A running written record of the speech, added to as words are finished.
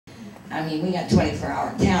I mean, we got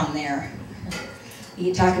 24-hour town there.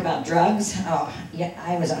 You talk about drugs. Oh, yeah,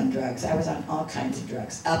 I was on drugs. I was on all kinds of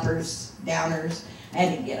drugs. Uppers, downers. I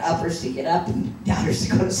had to get uppers to get up and downers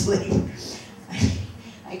to go to sleep.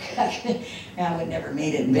 I would never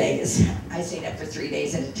made it in Vegas. I stayed up for 3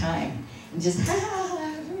 days at a time and just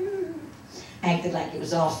acted like it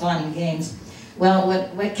was all fun and games. Well,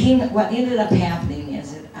 what ended up happening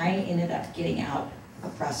is that I ended up getting out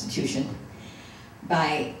of prostitution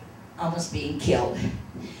by almost being killed.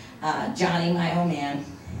 Johnny, my old man,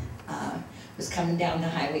 was coming down the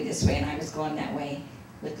highway this way, and I was going that way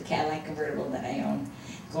with the Cadillac convertible that I own,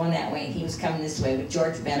 going that way, and he was coming this way with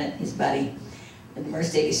George Bennett, his buddy, in the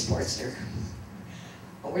Mercedes Sportster.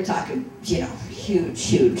 Well, we're talking, you know,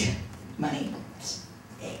 huge money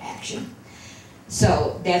action.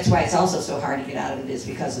 So that's why it's also so hard to get out of it, is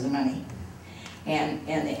because of the money. And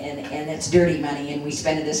it's dirty money, and we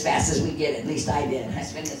spend it as fast as we get it. At least I did. I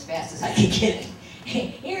spent it as fast as I could get it.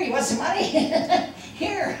 Here, you want some money?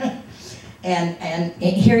 Here. And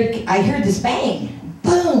here, I heard this bang,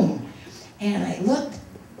 boom. And I looked,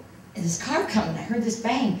 and this car coming, I heard this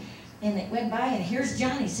bang. And it went by, and here's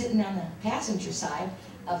Johnny sitting on the passenger side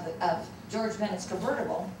of George Bennett's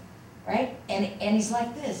convertible, right? And he's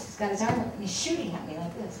like this. He's got his arm up, and he's shooting at me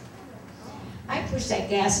like this. I pushed that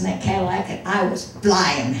gas in that Cadillac, and I was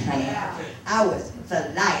flying, honey. I was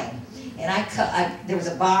flying. And there was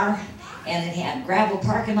a bar, and it had gravel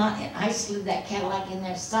parking lot, and I slid that Cadillac in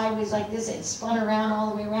there sideways like this, and spun around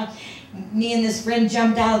all the way around. Me and this friend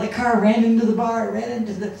jumped out of the car, ran into the bar, ran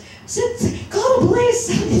into the, call the police,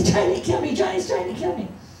 he's trying to kill me, Johnny's trying to kill me.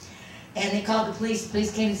 And they called the police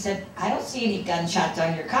came and said, I don't see any gunshots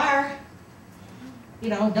on your car. You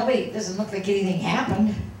know, doesn't look like anything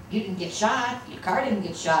happened. You didn't get shot, your car didn't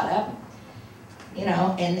get shot up. You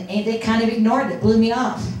know, and they kind of ignored it, blew me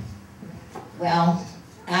off. Well,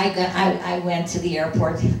 I went to the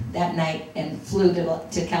airport that night and flew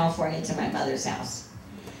to California to my mother's house.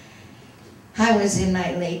 I was in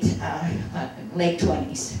my late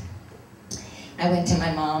 20s. I went to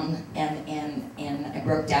my mom and I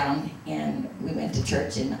broke down, and we went to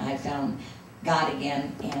church, and I found God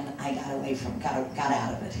again, and I got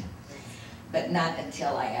out of it. But not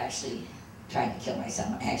until I actually tried to kill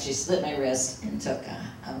myself. I actually slit my wrist and took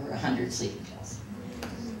over 100 sleeping pills.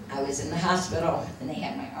 I was in the hospital, and they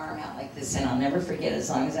had my arm out like this, and I'll never forget, as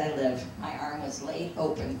long as I live, my arm was laid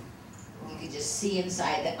open. You could just see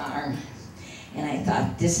inside the arm. And I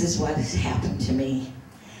thought, this is what has happened to me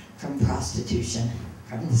from prostitution,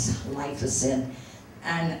 from this life of sin.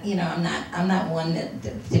 And you know, I'm not one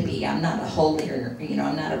I'm not a holy, or you know,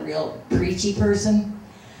 I'm not a real preachy person.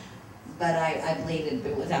 But I believe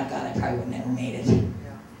that without God, I probably would have never made it.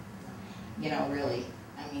 You know, really.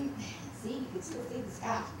 I mean, see, you can still see the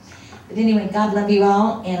scarf. But anyway, God love you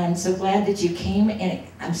all, and I'm so glad that you came. And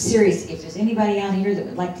I'm serious. If there's anybody out here that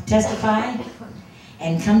would like to testify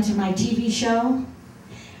and come to my TV show,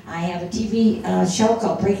 I have a TV show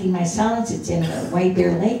called Breaking My Silence. It's in White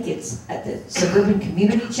Bear Lake. It's at the Suburban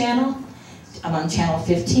Community Channel. I'm on Channel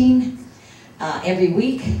 15 every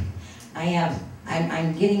week.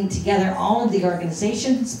 I'm getting together all of the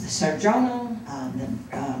organizations, the Sarjono,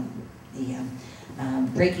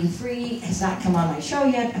 Breaking Free has not come on my show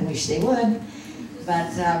yet. I wish they would,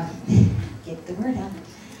 but get the word out.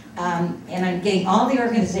 And I'm getting all the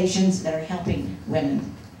organizations that are helping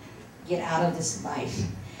women get out of this life,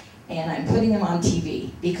 and I'm putting them on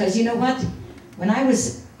TV, because you know what? When I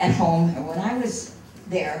was at home, or when I was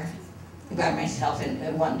there by myself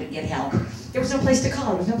and wanting to get help, there was no place to call.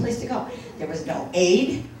 There was no place to go. There was no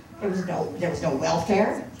aid. There was no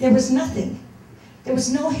welfare. There was nothing. There was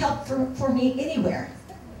no help for me anywhere.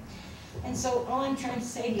 And so all I'm trying to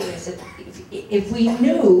say to you is that if we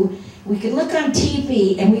knew, we could look on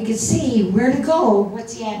TV and we could see where to go,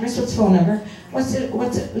 what's the address, what's the phone number,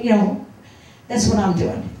 you know, that's what I'm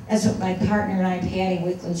doing. That's what my partner and I, Patti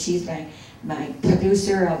Wicklund, she's my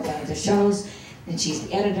producer of the shows, and she's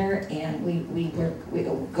the editor, and we're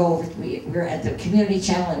at the community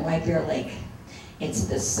channel in White Bear Lake. It's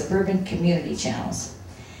the Suburban Community Channels.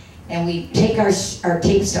 And we take our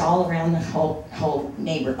tapes to all around the whole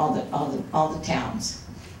all the towns.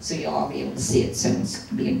 So you'll all be able to see it soon. It's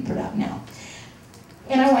being put out now.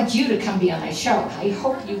 And I want you to come be on my show. I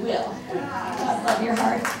hope you will. God love your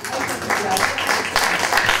heart.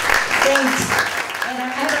 Thanks. And I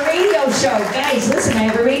have a radio show. Guys, listen, I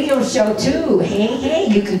have a radio show too. Hey,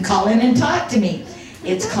 you can call in and talk to me.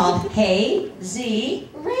 It's called Hey Z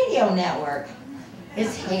Radio Network.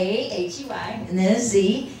 It's Hey, H-E-Y, and then a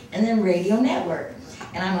Z, and then Radio Network.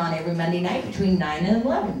 And I'm on every Monday night between 9 and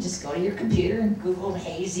 11. Just go to your computer and Google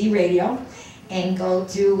Hey Z Radio. and go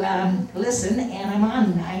to listen, and I'm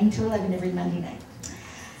on 9 to 11 every Monday night.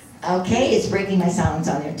 Okay, it's Breaking My Silence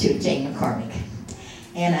on there too, Jane McCormick.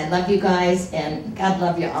 And I love you guys, and God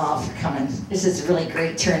love you all for coming. This is a really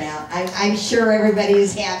great turnout. I'm sure everybody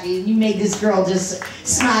is happy. You made this girl just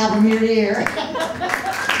smile from ear to ear.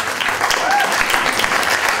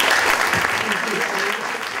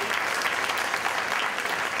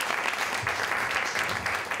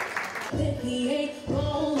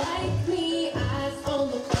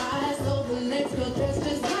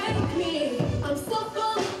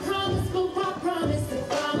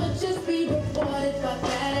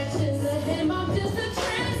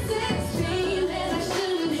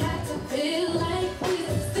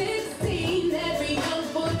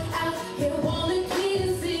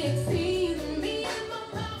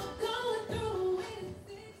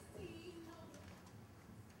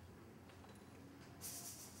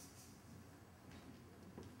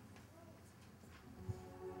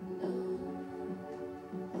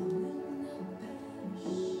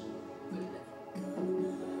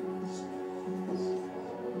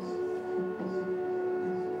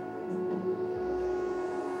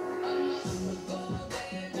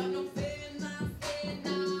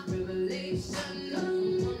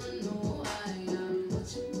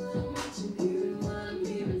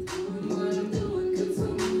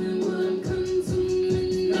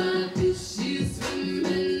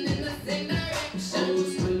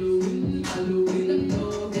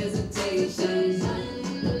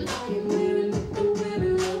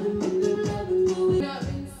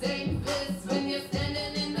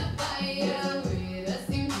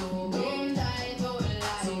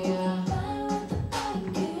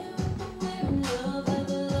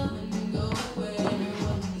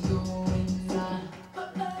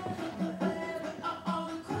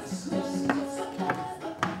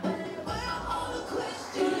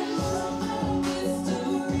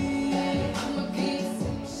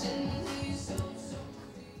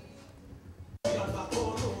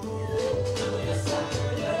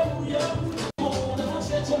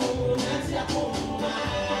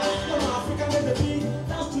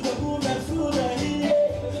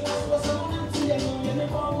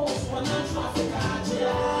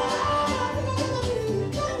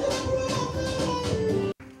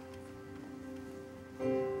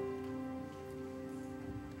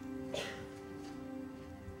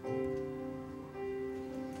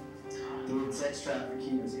 Sex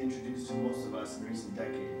trafficking was introduced to most of us in recent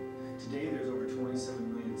decade. Today there's over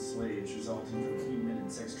 27 million slaves resulting from human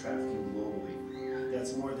and sex trafficking globally.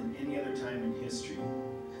 That's more than any other time in history.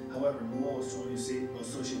 However, most only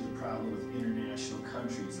associate the problem with international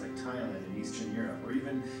countries like Thailand and Eastern Europe, or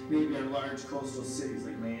even maybe our large coastal cities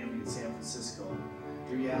like Miami and San Francisco.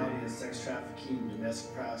 The reality is sex trafficking and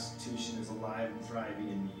domestic prostitution is alive and thriving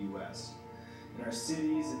in the U.S. In our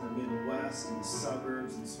cities, in the Midwest, in the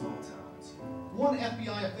suburbs, and small towns. One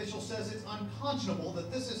FBI official says it's unconscionable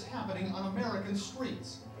that this is happening on American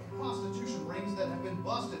streets. Prostitution rings that have been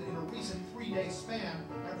busted in a recent 3-day span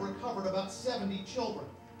have recovered about 70 children.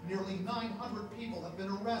 Nearly 900 people have been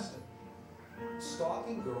arrested.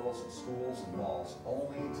 Stalking girls in schools and malls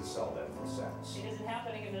only to sell them for sex. It isn't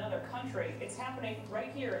happening in another country. It's happening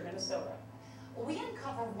right here in Minnesota. We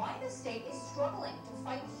uncover why the state is struggling to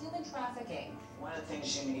fight human trafficking. One of the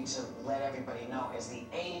things you need to let everybody know is the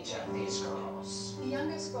age of these girls. The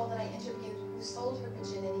youngest girl that I interviewed who sold her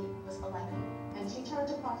virginity was 11. And she turned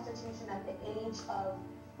to prostitution at the age of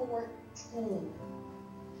 14.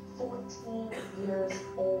 14 years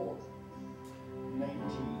old. 19.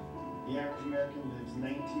 The average American lives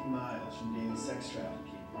 19 miles from daily sex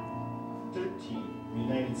trafficking. 13. In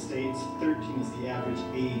the United States, 13 is the average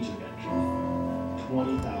age of entry.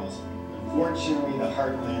 20,000. Unfortunately, the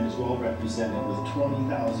heartland is well represented with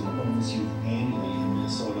 20,000 homeless youth annually in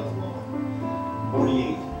Minnesota alone.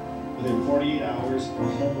 48. Within 48 hours, a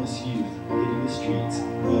homeless youth hitting the streets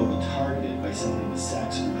will be targeted by someone in the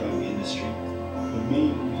sex or drug industry. What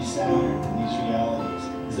may be sadder than these realities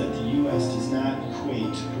is that the U.S. does not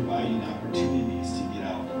equate to providing opportunities to get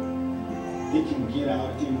out. They can get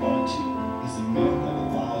out if they want to, is the myth that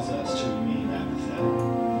allows us to remain apathetic.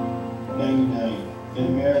 99. In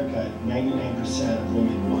America, 99% of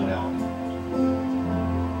women want out.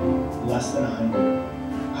 Less than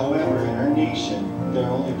 100. However, in our nation, there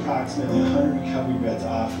are only approximately 100 recovery beds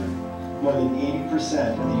offered. More than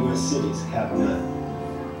 80% of the U.S. cities have none.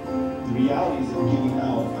 The realities of getting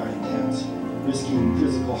out are intense. Risking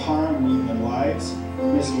physical harm and even their lives,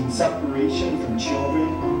 risking separation from children,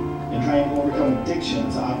 and trying to overcome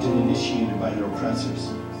addictions often initiated by their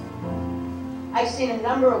oppressors. I've seen a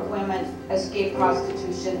number of women escape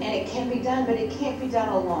prostitution, and it can be done, but it can't be done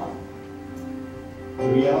alone. The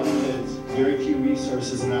reality is, very few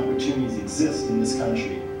resources and opportunities exist in this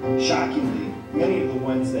country. Shockingly, many of the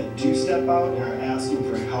ones that do step out and are asking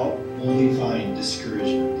for help only find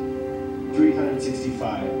discouragement.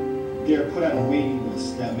 365. They are put on a waiting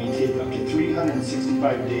list that may take up to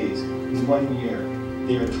 365 days. In 1 year,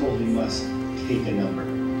 they are told they must take a number.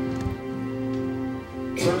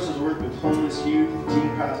 Source has worked with homeless youth,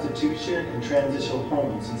 teen prostitution, and transitional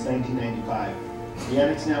homes since 1995. The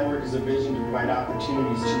Annex Network is a vision to provide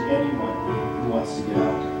opportunities to anyone who wants to get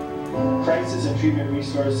out. Crisis and treatment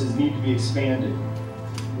resources need to be expanded.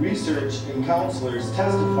 Research and counselors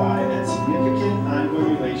testify that significant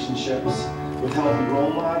ongoing relationships with healthy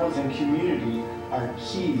role models and community are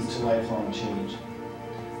keys to lifelong change.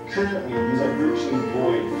 Currently, these are virtually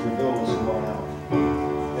void for those who want out.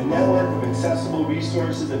 A network of accessible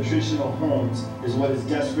resources and traditional homes is what is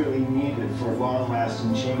desperately needed for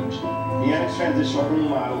long-lasting change. The Annex Transitional Home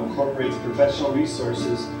Model incorporates professional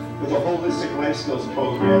resources with a holistic life skills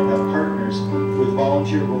program that partners with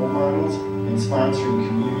volunteer role models and sponsoring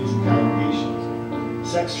communities and congregations.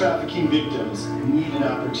 Sex trafficking victims need an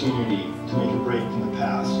opportunity to make a break from the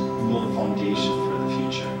past and build a foundation for the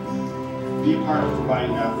future. Be part of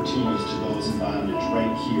providing opportunities to those in bondage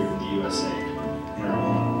right here in the USA, in our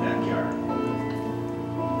own backyard.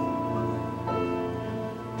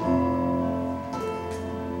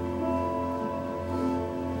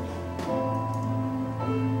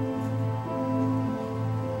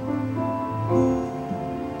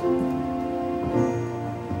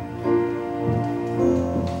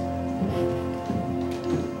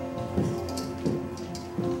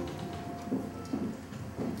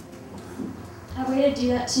 A way to do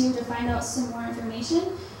that too, to find out some more information,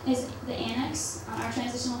 is the Annex, our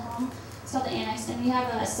transitional home. It's called the Annex, and we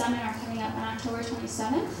have a seminar coming up on October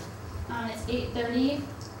 27th. It's 8:30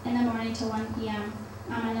 in the morning to 1 p.m.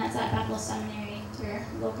 And that's at Bethel Seminary here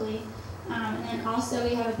locally. And then also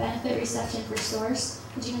we have a benefit reception for Source,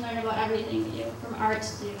 which you can learn about everything we do, from art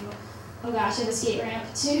to, oh gosh, I have a skate ramp,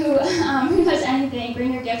 to pretty much anything.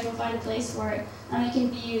 Bring your gift, we'll find a place for it. It can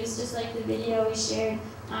be used just like the video we shared.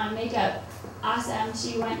 Makeup, awesome.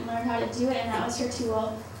 She went and learned how to do it, and that was her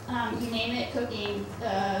tool. You name it, cooking,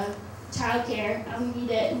 childcare, we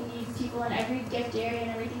need it. We need people in every gift area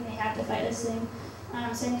and everything they have to fight this thing.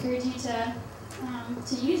 So I encourage you to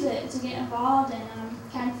use it, to get involved, and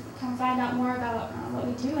come find out more about what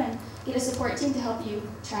we do, and get a support team to help you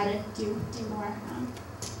try to do more.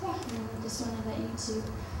 Yeah, and I just want to invite you to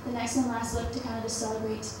the next and last look to kind of just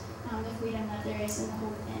celebrate the freedom that there is, and the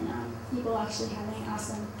hope, and people actually having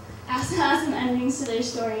awesome endings to their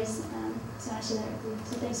stories. So I share that with you.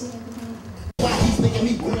 So thanks again for coming. Why he's making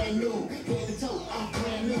me brand new, head to toe, I'm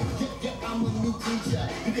brand new. Yep, I'm a new creature.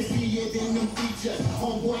 You can see it in them features.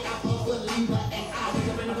 Homeboy, I'm a believer, and I wake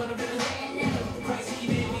up in the morning brand new. Christ, he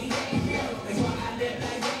made me brand new. That's why I live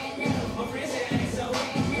like brand new. My friends say I ain't so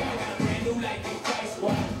brand new. I got a brand new life in Christ,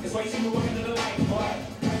 boy. That's why you see me walking to the light, boy.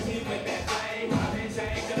 Christ, he with that flame. I've been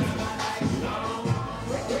changed and my life long.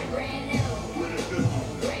 Brand new.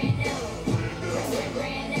 Brand new.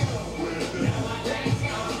 Brand new. Now my life's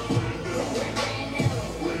on. Brand new.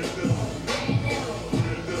 Brand new.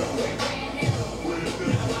 Brand new.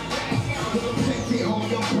 Now my life's on. Take it home,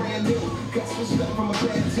 I'm brand new. Got some respect from a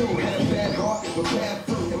bad dude. Had a bad heart, but bad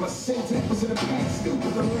fruit. And my syntax was in the past, dude.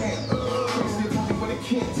 With a lamb. Crazy to me what it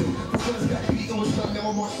can't do. The sun's got beat on the sun. Now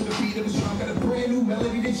I'm marching to the beat of the drum. Got a brand new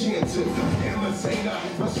melody to jam to. Imitator.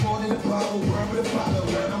 Rush more than a bottle. Word with a bottle.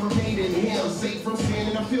 I'm remaining him. Safe from sin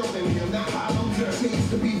and I'm feeling him. Not hollow dirt. Seems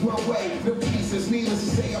to be one way. No pieces. Needless to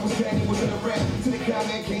say, I was standing was in a rap. Till the guy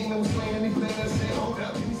that came and was playing and he played and I said, hold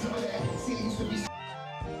up, give me some of that. See, it used to be.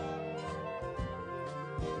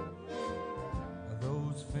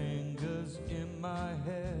 Those fingers in my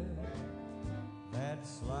head, that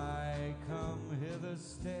sly come hither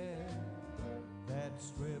stare, that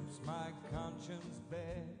strips my conscience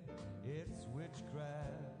bare.